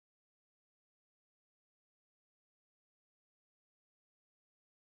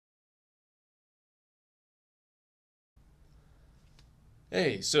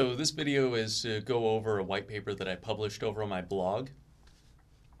Hey, so this video is to go over a white paper that I published over on my blog.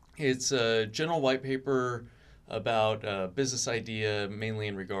 It's a general white paper about a business idea mainly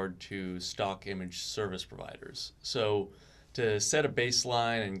in regard to stock image service providers. So to set a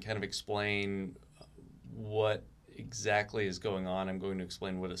baseline and kind of explain what exactly is going on, I'm going to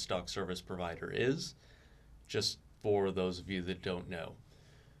explain what a stock service provider is, just for those of you that don't know.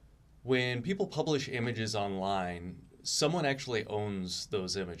 When people publish images online, someone actually owns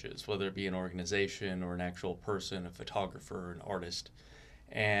those images, whether it be an organization or an actual person, a photographer, or an artist.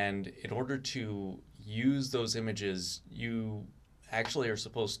 And in order to use those images, you actually are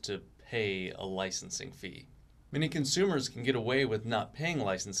supposed to pay a licensing fee. Many consumers can get away with not paying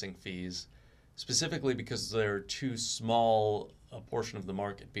licensing fees, specifically because they're too small a portion of the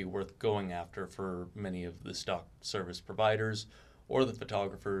market be worth going after for many of the stock service providers or the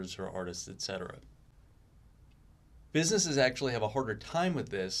photographers or artists, etc. Businesses actually have a harder time with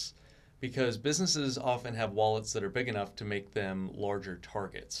this because businesses often have wallets that are big enough to make them larger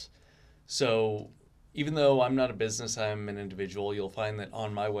targets. So even though I'm not a business, I'm an individual, you'll find that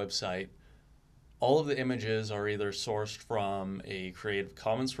on my website, all of the images are either sourced from a Creative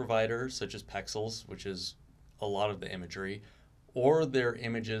Commons provider, such as Pexels, which is a lot of the imagery, or they're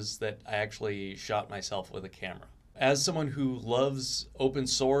images that I actually shot myself with a camera. As someone who loves open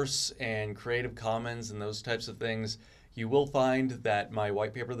source and Creative Commons and those types of things, you will find that my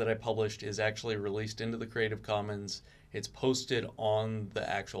white paper that I published is actually released into the Creative Commons. It's posted on the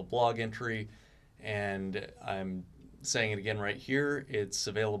actual blog entry, and I'm saying it again right here. It's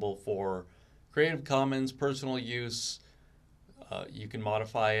available for Creative Commons personal use. You can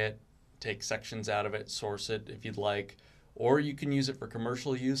modify it, take sections out of it, source it if you'd like, or you can use it for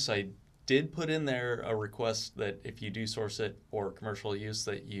commercial use. I did put in there a request that if you do source it for commercial use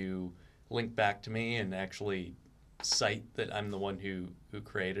that you link back to me and actually cite that I'm the one who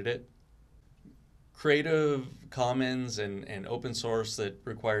created it. Creative Commons and open source that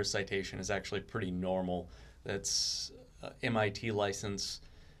requires citation is actually pretty normal. That's MIT license.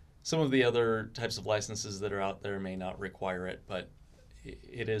 Some of the other types of licenses that are out there may not require it, but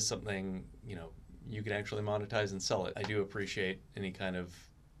it is something, you can actually monetize and sell it. I do appreciate any kind of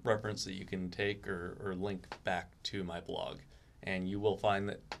reference that you can take or link back to my blog. And you will find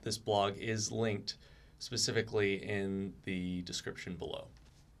that this blog is linked specifically in the description below.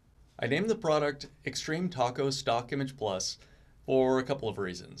 I named the product Extreme Taco Stock Image Plus for a couple of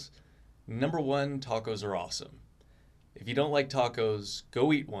reasons. Number one, tacos are awesome. If you don't like tacos,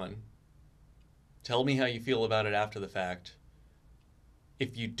 go eat one. Tell me how you feel about it after the fact.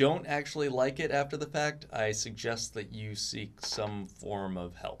 If you don't actually like it after the fact, I suggest that you seek some form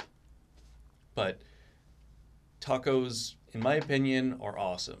of help. But tacos, in my opinion, are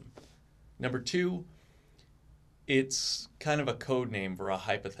awesome. Number two, it's kind of a code name for a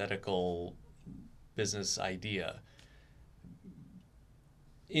hypothetical business idea.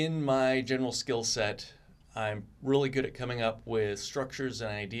 In my general skill set, I'm really good at coming up with structures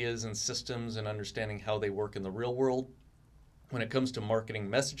and ideas and systems and understanding how they work in the real world. When it comes to marketing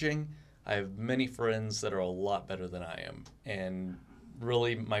messaging, I have many friends that are a lot better than I am. And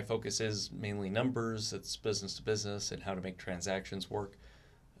really, my focus is mainly numbers. It's business to business and how to make transactions work.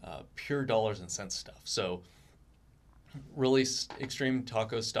 Pure dollars and cents stuff. So really, Extreme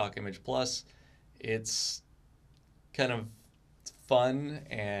Taco Stock Image Plus, it's kind of fun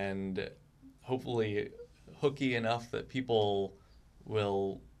and hopefully hooky enough that people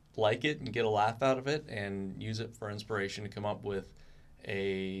will like it and get a laugh out of it and use it for inspiration to come up with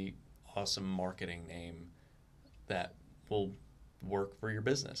a awesome marketing name that will work for your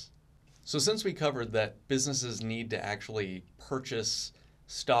business. So since we covered that businesses need to actually purchase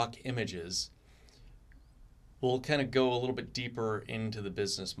stock images, we'll kind of go a little bit deeper into the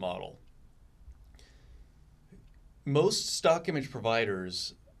business model. Most stock image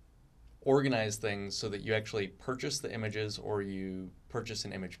providers organize things so that you actually purchase the images, or you purchase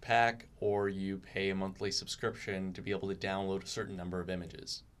an image pack, or you pay a monthly subscription to be able to download a certain number of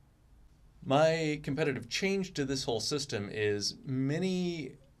images. My competitive change to this whole system is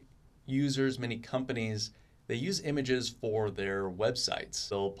many users, many companies, they use images for their websites.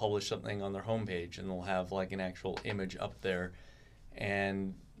 They'll publish something on their homepage and they'll have like an actual image up there,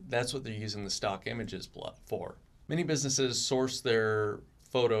 and that's what they're using the stock images for. Many businesses source their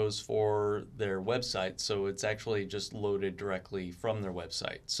photos for their website, so it's actually just loaded directly from their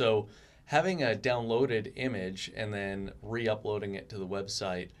website. So having a downloaded image and then re-uploading it to the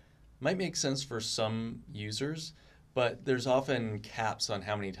website might make sense for some users, but there's often caps on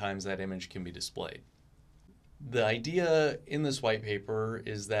how many times that image can be displayed. The idea in this white paper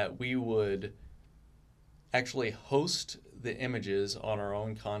is that we would actually host the images on our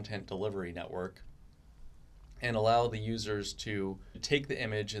own content delivery network and allow the users to take the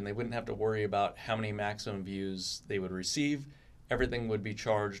image, and they wouldn't have to worry about how many maximum views they would receive. Everything would be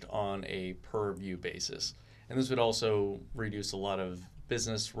charged on a per view basis. And this would also reduce a lot of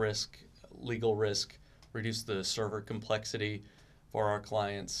business risk, legal risk, reduce the server complexity for our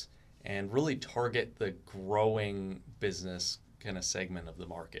clients, and really target the growing business kind of segment of the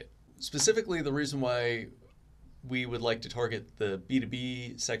market. Specifically, the reason why we would like to target the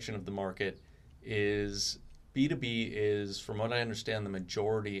B2B section of the market is B2B is, from what I understand, the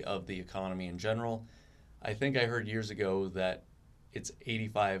majority of the economy in general. I think I heard years ago that it's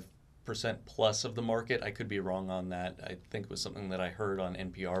 85% plus of the market. I could be wrong on that. I think it was something that I heard on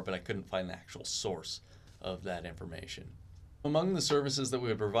NPR, but I couldn't find the actual source of that information. Among the services that we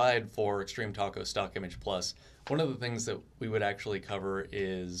would provide for Extreme Taco Stock Image Plus, one of the things that we would actually cover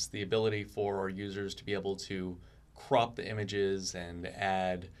is the ability for our users to be able to crop the images and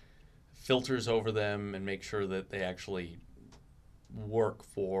add filters over them and make sure that they actually work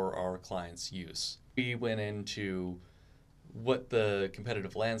for our clients' use. We went into what the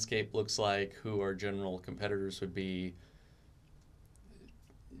competitive landscape looks like, who our general competitors would be,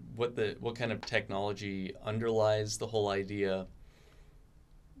 what kind of technology underlies the whole idea.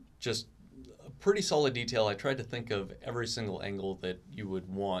 Just a pretty solid detail. I tried to think of every single angle that you would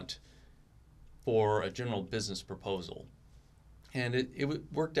want for a general business proposal. And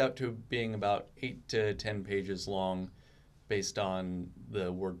it worked out to being about 8 to 10 pages long based on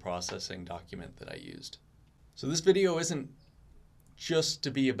the word processing document that I used. So this video isn't just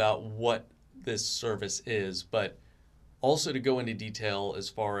to be about what this service is, but also to go into detail as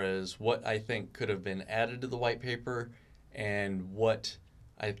far as what I think could have been added to the white paper and what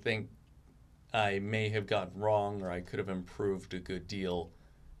I think I may have gotten wrong or I could have improved a good deal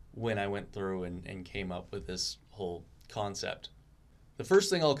when I went through and came up with this whole concept. The first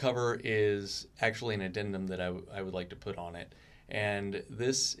thing I'll cover is actually an addendum that I would like to put on it, and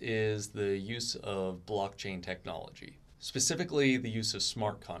this is the use of blockchain technology, specifically the use of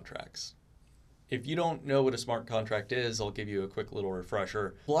smart contracts. If you don't know what a smart contract is, I'll give you a quick little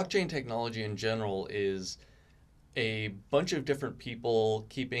refresher. Blockchain technology in general is a bunch of different people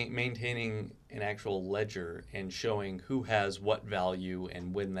maintaining an actual ledger and showing who has what value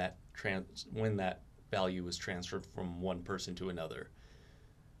and when that value was transferred from one person to another.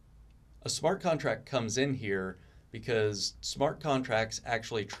 A smart contract comes in here because smart contracts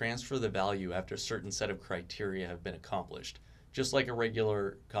actually transfer the value after a certain set of criteria have been accomplished, just like a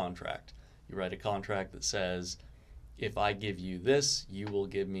regular contract. You write a contract that says, if I give you this, you will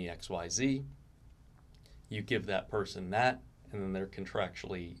give me XYZ. You give that person that, and then they're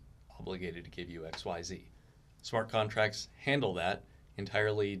contractually obligated to give you XYZ. Smart contracts handle that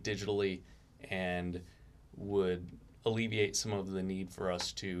entirely digitally and would alleviate some of the need for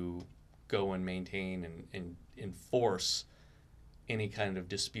us to go and maintain and enforce any kind of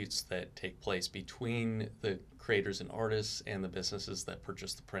disputes that take place between the creators and artists and the businesses that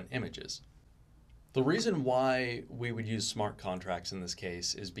purchase the print images. The reason why we would use smart contracts in this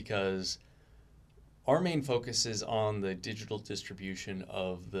case is because our main focus is on the digital distribution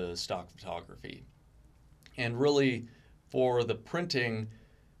of the stock photography. And really, for the printing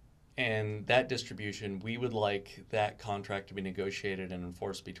and that distribution, we would like that contract to be negotiated and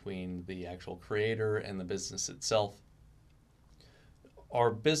enforced between the actual creator and the business itself.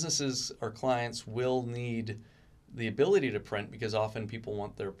 Our businesses, our clients will need the ability to print because often people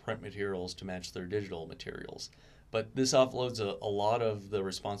want their print materials to match their digital materials. But this offloads a lot of the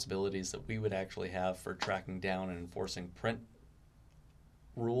responsibilities that we would actually have for tracking down and enforcing print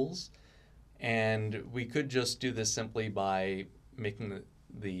rules. And we could just do this simply by making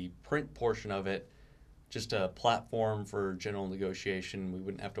the print portion of it just a platform for general negotiation. We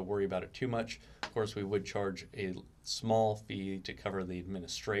wouldn't have to worry about it too much. Of course, we would charge a small fee to cover the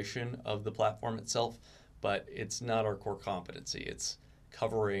administration of the platform itself, but it's not our core competency. It's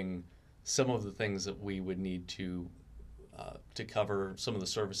covering some of the things that we would need to cover, some of the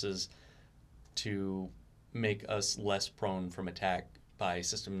services to make us less prone from attack by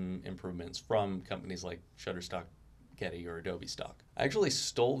system improvements from companies like Shutterstock, Getty, or Adobe Stock. I actually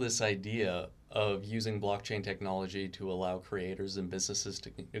stole this idea of using blockchain technology to allow creators and businesses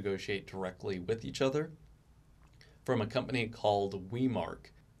to negotiate directly with each other from a company called Wemark.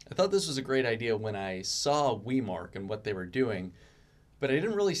 I thought this was a great idea when I saw Wemark and what they were doing, but I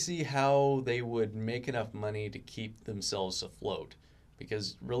didn't really see how they would make enough money to keep themselves afloat,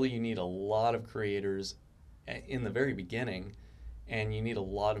 because really you need a lot of creators in the very beginning, and you need a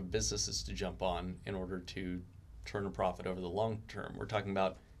lot of businesses to jump on in order to turn a profit over the long term. We're talking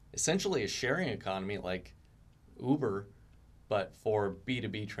about essentially a sharing economy like Uber but for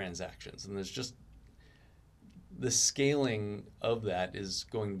B2B transactions. And there's just the scaling of that is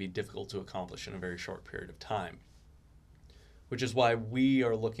going to be difficult to accomplish in a very short period of time, which is why we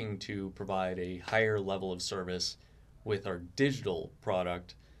are looking to provide a higher level of service with our digital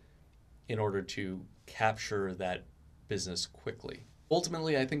product in order to capture that business quickly.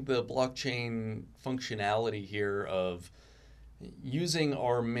 Ultimately, I think the blockchain functionality here of using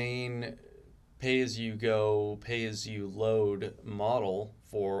our main pay-as-you-go, pay-as-you-load model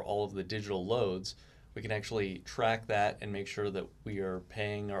for all of the digital loads, we can actually track that and make sure that we are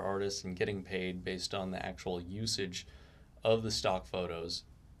paying our artists and getting paid based on the actual usage of the stock photos.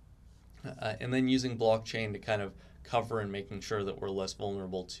 And then using blockchain to kind of cover and making sure that we're less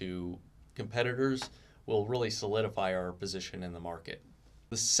vulnerable to competitors will really solidify our position in the market.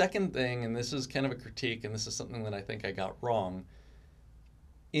 The second thing, and this is kind of a critique, and this is something that I think I got wrong,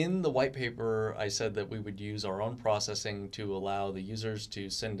 in the white paper I said that we would use our own processing to allow the users to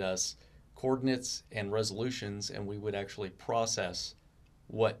send us coordinates and resolutions, and we would actually process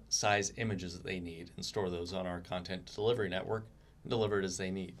what size images that they need and store those on our content delivery network and deliver it as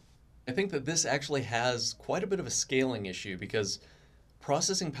they need. I think that this actually has quite a bit of a scaling issue because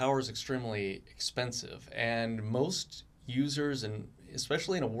processing power is extremely expensive, and most users, and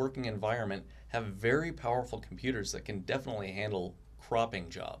especially in a working environment, have very powerful computers that can definitely handle cropping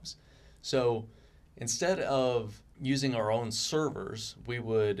jobs. So instead of using our own servers, we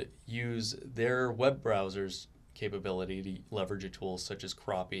would use their web browser's capability to leverage a tool such as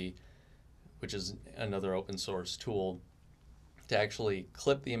Croppy, which is another open source tool, to actually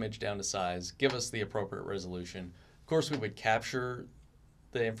clip the image down to size, give us the appropriate resolution. Of course, we would capture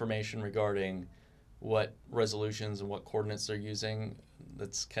the information regarding what resolutions and what coordinates they're using.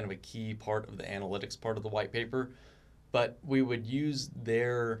 That's kind of a key part of the analytics part of the white paper. But we would use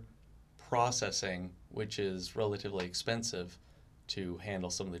their processing, which is relatively expensive, to handle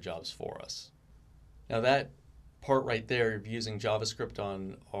some of the jobs for us. Now that part right there of using JavaScript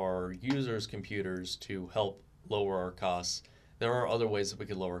on our users' computers to help lower our costs, there are other ways that we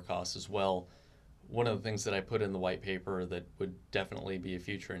could lower costs as well. One of the things that I put in the white paper that would definitely be a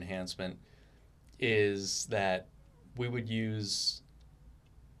future enhancement is that we would use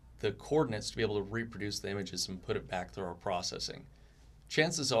the coordinates to be able to reproduce the images and put it back through our processing.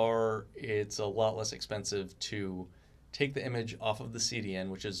 Chances are it's a lot less expensive to take the image off of the CDN,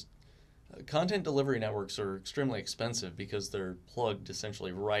 which is content delivery networks are extremely expensive because they're plugged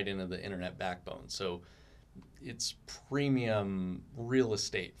essentially right into the internet backbone. So it's premium real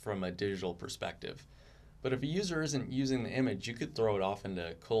estate from a digital perspective. But if a user isn't using the image, you could throw it off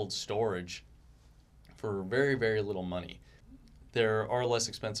into cold storage for very, very little money. There are less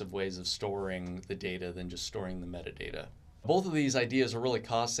expensive ways of storing the data than just storing the metadata. Both of these ideas are really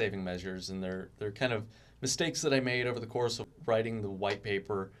cost-saving measures, and they're kind of mistakes that I made over the course of writing the white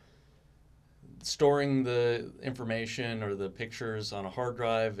paper. Storing the information or the pictures on a hard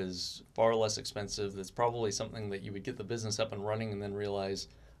drive is far less expensive. That's probably something that you would get the business up and running and then realize,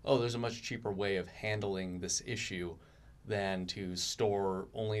 oh, there's a much cheaper way of handling this issue than to store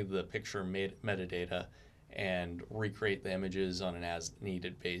only the picture metadata and recreate the images on an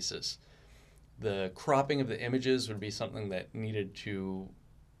as-needed basis. The cropping of the images would be something that needed to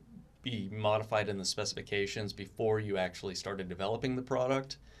be modified in the specifications before you actually started developing the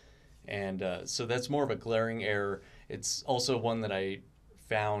product. And so that's more of a glaring error. It's also one that I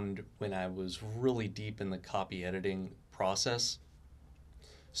found when I was really deep in the copy editing process.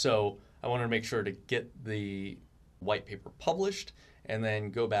 So I wanted to make sure to get the white paper published and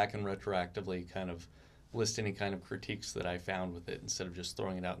then go back and retroactively kind of list any kind of critiques that I found with it instead of just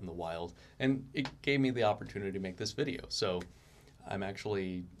throwing it out in the wild. And it gave me the opportunity to make this video. So I'm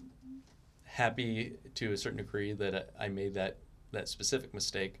actually happy to a certain degree that I made that specific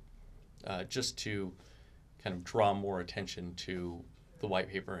mistake just to kind of draw more attention to the white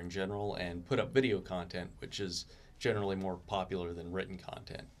paper in general and put up video content, which is generally more popular than written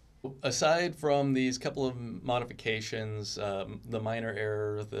content. Aside from these couple of modifications, the minor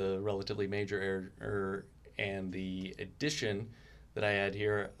error, the relatively major error, and the addition that I add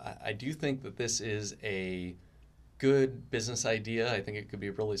here, I do think that this is a good business idea. I think it could be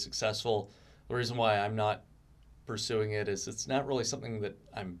really successful. The reason why I'm not pursuing it is it's not really something that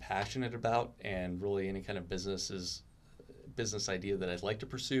I'm passionate about, and really any kind of business idea that I'd like to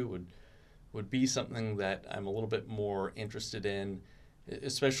pursue would be something that I'm a little bit more interested in,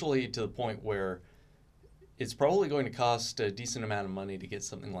 especially to the point where it's probably going to cost a decent amount of money to get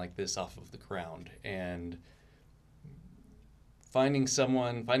something like this off of the ground. And finding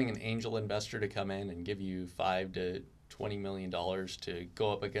an angel investor to come in and give you $5 to $20 million to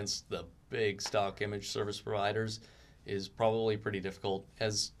go up against the big stock image service providers is probably pretty difficult.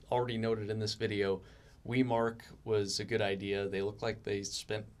 As already noted in this video, Wemark was a good idea. They look like they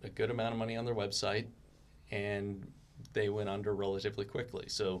spent a good amount of money on their website and they went under relatively quickly.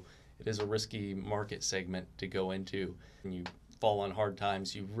 So it is a risky market segment to go into. When you fall on hard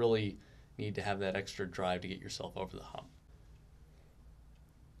times, you really need to have that extra drive to get yourself over the hump.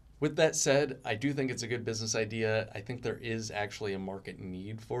 With that said, I do think it's a good business idea. I think there is actually a market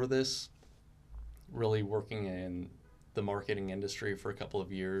need for this. Really working in the marketing industry for a couple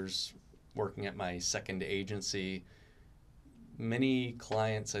of years, working at my second agency, many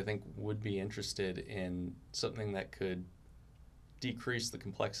clients I think would be interested in something that could decrease the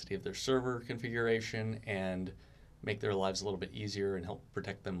complexity of their server configuration and make their lives a little bit easier and help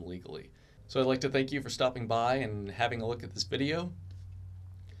protect them legally. So I'd like to thank you for stopping by and having a look at this video.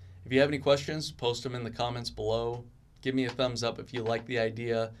 If you have any questions, post them in the comments below. Give me a thumbs up if you like the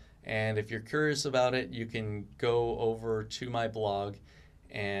idea. And if you're curious about it, you can go over to my blog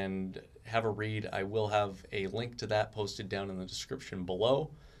and have a read. I will have a link to that posted down in the description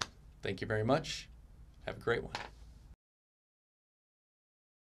below. Thank you very much. Have a great one.